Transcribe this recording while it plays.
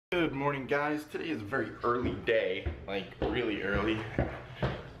Good morning, guys. Today is a very early day, like really early.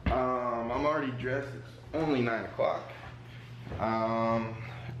 I'm already dressed. It's only 9 o'clock.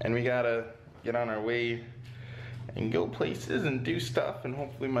 And we gotta get on our way and go places and do stuff, and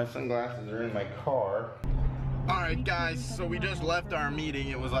hopefully my sunglasses are in my car. Alright guys, so we just left our meeting.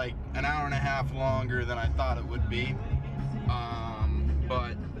 It was like an hour and a half longer than I thought it would be.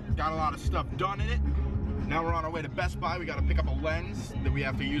 But got a lot of stuff done in it. Now we're on our way to Best Buy. We gotta pick up a lens that we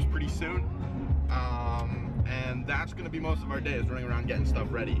have to use pretty soon. And that's gonna be most of our day, is running around getting stuff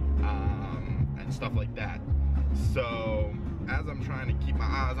ready and stuff like that. So as I'm trying to keep my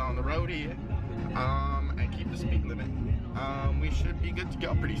eyes on the road here and keep the speed limit, we should be good to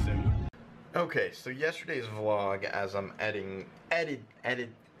go pretty soon. Okay, so yesterday's vlog, as I'm editing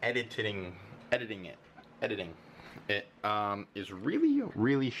it, is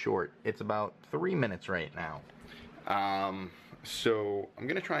really short. It's about 3 minutes right now. So I'm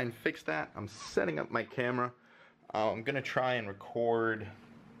gonna try and fix that. I'm setting up my camera. I'm gonna try and record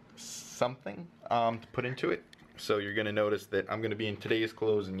something to put into it. So you're gonna notice that I'm gonna be in today's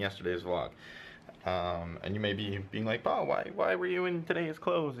clothes and yesterday's vlog. And you may be being like, oh, why were you in today's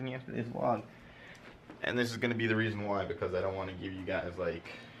clothes and yesterday's vlog? And this is gonna be the reason why, because I don't want to give you guys like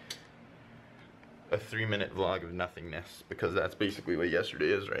a 3-minute vlog of nothingness, because that's basically what yesterday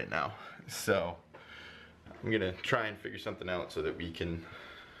is right now. So I'm gonna try and figure something out so that we can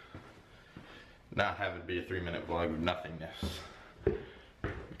not have it be a 3-minute vlog of nothingness,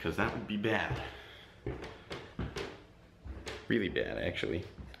 because that would be bad. Really bad, actually.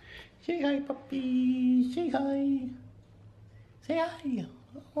 Say hi, puppy. Say hi. Say hi.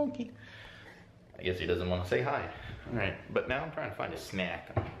 Okay. I guess he doesn't want to say hi. Alright, but now I'm trying to find a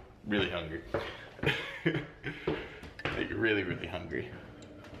snack. I'm really hungry. Like really hungry.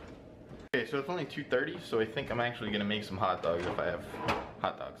 Okay, so it's only 2:30, so I think I'm actually gonna make some hot dogs if I have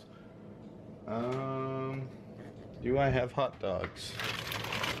hot dogs. Do I have hot dogs?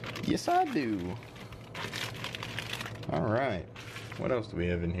 Yes, I do. Alright, what else do we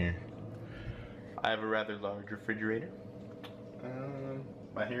have in here? I have a rather large refrigerator.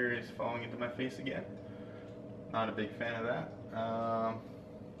 My hair is falling into my face again. Not a big fan of that.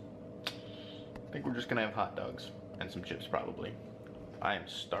 I think we're just gonna have hot dogs and some chips probably. I am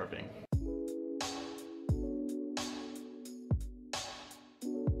starving.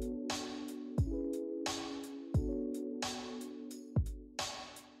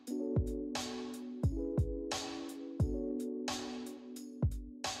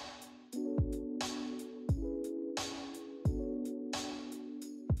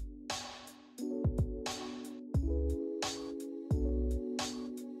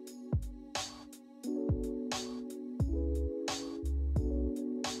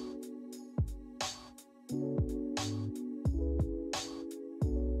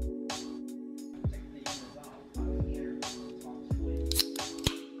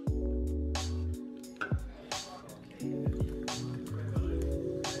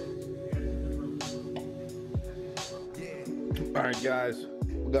 Alright guys,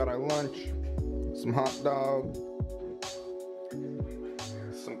 we got our lunch, some hot dog,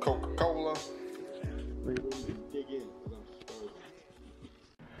 some Coca-Cola.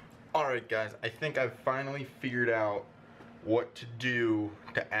 Alright guys, I think I've finally figured out what to do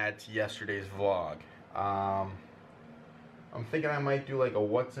to add to yesterday's vlog. I'm thinking I might do like a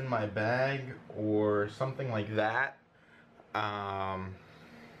what's in my bag or something like that. But I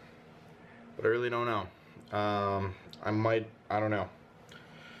really don't know. I don't know.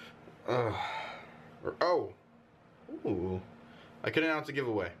 Ooh, I could announce a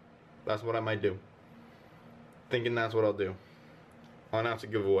giveaway. That's what I might do. Thinking that's what I'll do. I'll announce a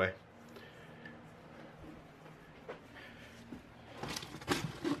giveaway.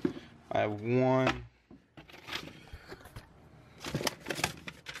 I have 1,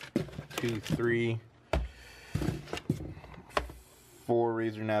 2, 3, 4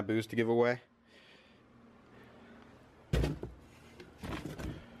 Razor Naboos to give away.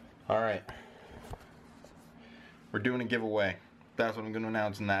 Alright, we're doing a giveaway. That's what I'm going to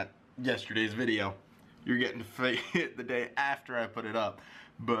announce in that yesterday's video. You're getting to see it the day after I put it up,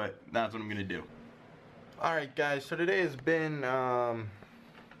 but that's what I'm going to do. Alright guys, so today has been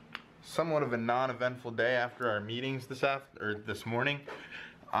somewhat of a non-eventful day after our meetings this morning.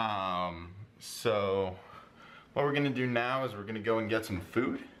 So what we're going to do now is we're going to go and get some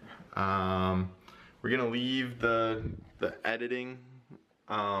food. We're going to leave the editing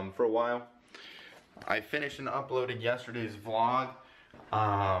for a while. I finished and uploaded yesterday's vlog.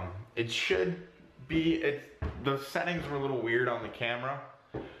 It should be, the settings were a little weird on the camera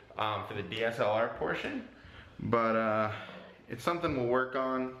for the DSLR portion, but it's something we'll work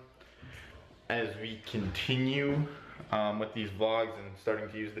on as we continue with these vlogs and starting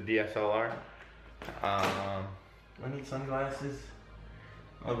to use the DSLR. I need sunglasses.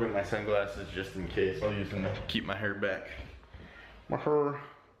 I'll bring my sunglasses just in case. I'll use them to keep my hair back. My hair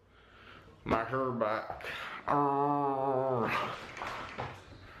back.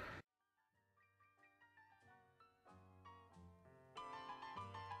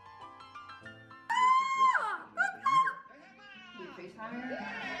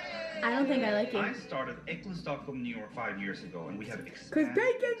 I don't think I like it. I started Eccles.com New York 5 years ago, and we have expanded. Cause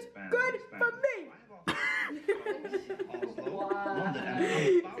bacon's good for me.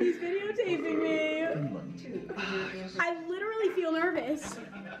 He's videotaping me. I literally feel nervous.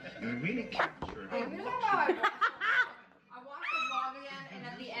 We really captured. I watched the vlog again, and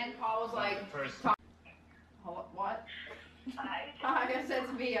at the end, Paul was like, "What?" I guess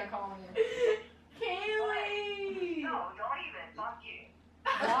that's me. I'm calling you. Kaylee. No, don't even. Fuck you.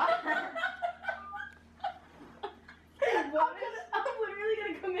 What? I'm literally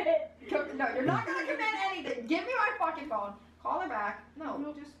gonna commit. No, you're not gonna commit anything. Give me my fucking phone. Call her back.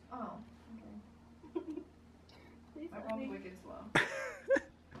 No, just okay. My phone's wicked slow.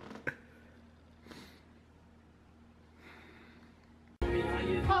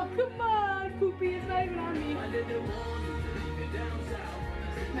 Oh, come on, Poopy, it's not even on me.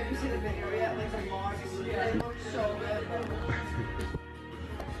 Have you seen the video yet? Like the vlog? It looks so good.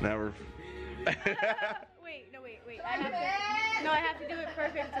 Now we're. Wait. I have to do it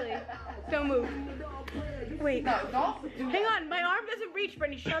perfectly. Don't move. Wait. No, don't. Hang on, my arm doesn't reach,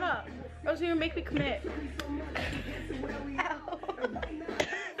 Brittany. Shut up. Or else you're gonna make me commit. Ow.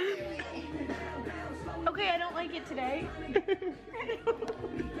 Okay, I don't like it today.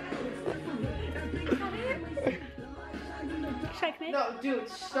 Should I commit? No, dude,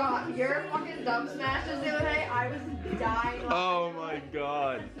 stop. Your fucking dumb smashes the other day, I was dying. Oh my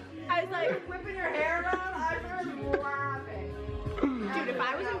god. I was like whipping your hair around, I was laughing. Dude, if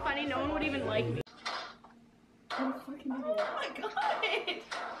I wasn't funny, no one would even like me. Oh my god.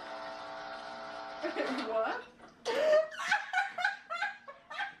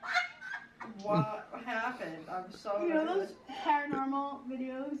 What? What happened? I'm so You know those paranormal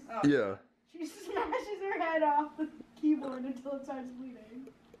videos? Oh. Yeah. She smashes her head off the keyboard until it starts bleeding.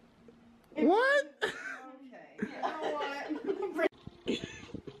 What? Okay. You know what?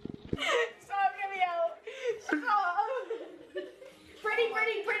 Stop, get me out. Stop.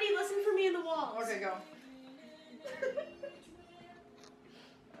 Pretty, listen for me in the walls. Okay, go.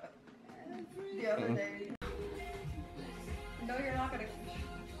 The other day. No, you're not gonna.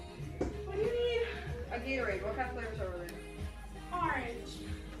 What do you need? A Gatorade. What kind of flavors are over there? Orange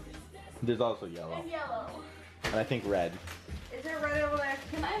There's also yellow. and yellow. And I think red. Is there red over there?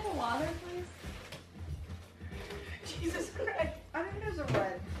 Can I have a water, please? Jesus Christ. I think there's a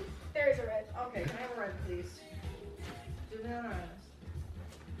red. There is a red. Okay, can I have a red, please? Do be honest.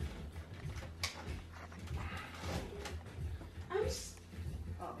 I'm just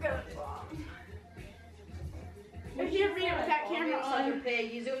Oh, gonna I can't read it with that camera Such a on.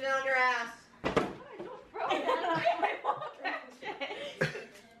 pig. You zoomed in on your ass. Bro, I want that shit.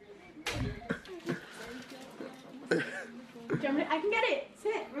 I can get it.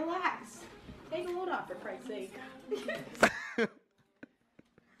 Sit, relax. Take a load off for Christ's sake.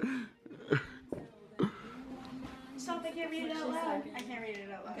 Stop, I can't read it out loud. I can't read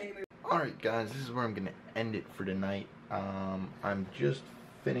it out loud. Okay, Alright guys, this is where I'm gonna end it for tonight. I'm just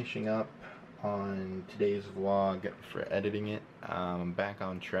finishing up on today's vlog for editing it. I'm back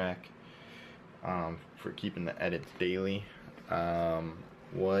on track for keeping the edits daily.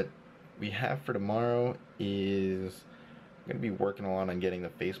 What we have for tomorrow is I'm gonna be working a lot on getting the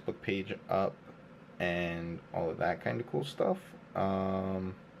Facebook page up and all of that kind of cool stuff.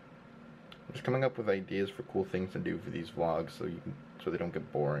 Just coming up with ideas for cool things to do for these vlogs so they don't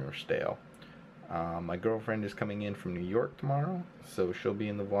get boring or stale. My girlfriend is coming in from New York tomorrow, so she'll be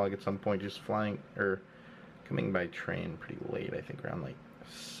in the vlog at some point, just flying or coming by train pretty late, I think around like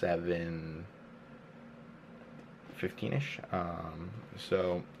 7:15ish.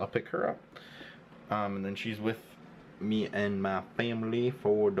 So I'll pick her up, and then she's with me and my family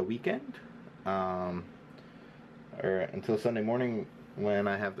for the weekend, or until Sunday morning when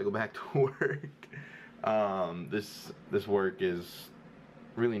I have to go back to work. This work is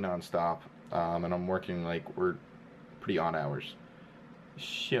really non-stop, and I'm working like we're pretty odd hours.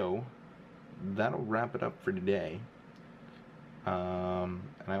 So that'll wrap it up for today, and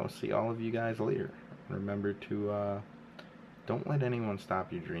I will see all of you guys later. Remember to don't let anyone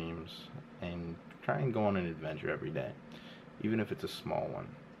stop your dreams, and try and go on an adventure every day, even if it's a small one.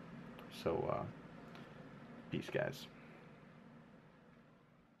 So peace guys.